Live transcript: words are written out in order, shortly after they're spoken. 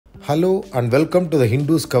Hello and welcome to the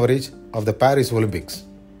Hindu's coverage of the Paris Olympics.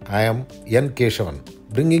 I am N. Keshavan,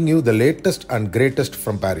 bringing you the latest and greatest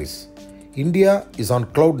from Paris. India is on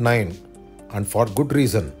cloud 9 and for good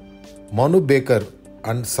reason. Manu Bhaker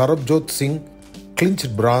and Sarabjot Singh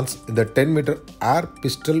clinched bronze in the 10-meter air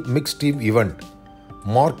pistol mixed team event,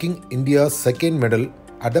 marking India's second medal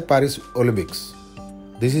at the Paris Olympics.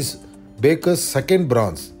 This is Bhaker's second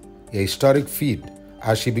bronze, a historic feat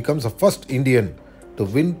as she becomes the first Indian to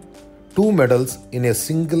win 2 medals in a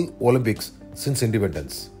single Olympics since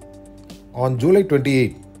independence. On July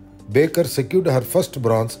 28, Bhaker secured her first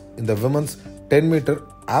bronze in the women's 10-meter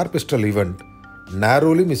air pistol event,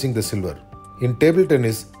 narrowly missing the silver. In table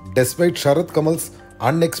tennis, despite Sharath Kamal's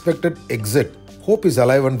unexpected exit, hope is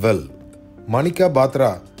alive and well. Manika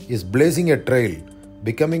Batra is blazing a trail,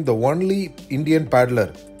 becoming the only Indian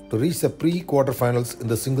paddler to reach the pre-quarterfinals in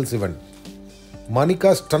the singles event.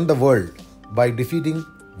 Manika stunned the world by defeating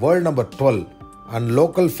world number 12 and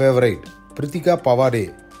local favourite Prithika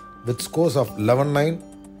Pavade with scores of 11-9,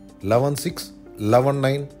 11-6,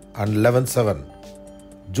 11-9 and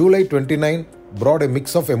 11-7. July 29 brought a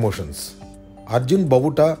mix of emotions. Arjun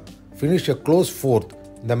Babuta finished a close fourth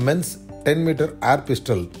in the men's 10-meter air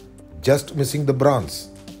pistol, just missing the bronze.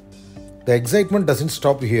 The excitement doesn't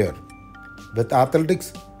stop here. With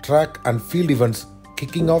athletics, track and field events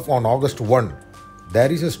kicking off on August 1,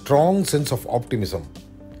 there is a strong sense of optimism.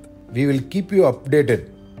 We will keep you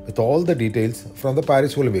updated with all the details from the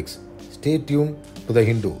Paris Olympics. Stay tuned to The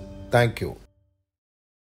Hindu. Thank you.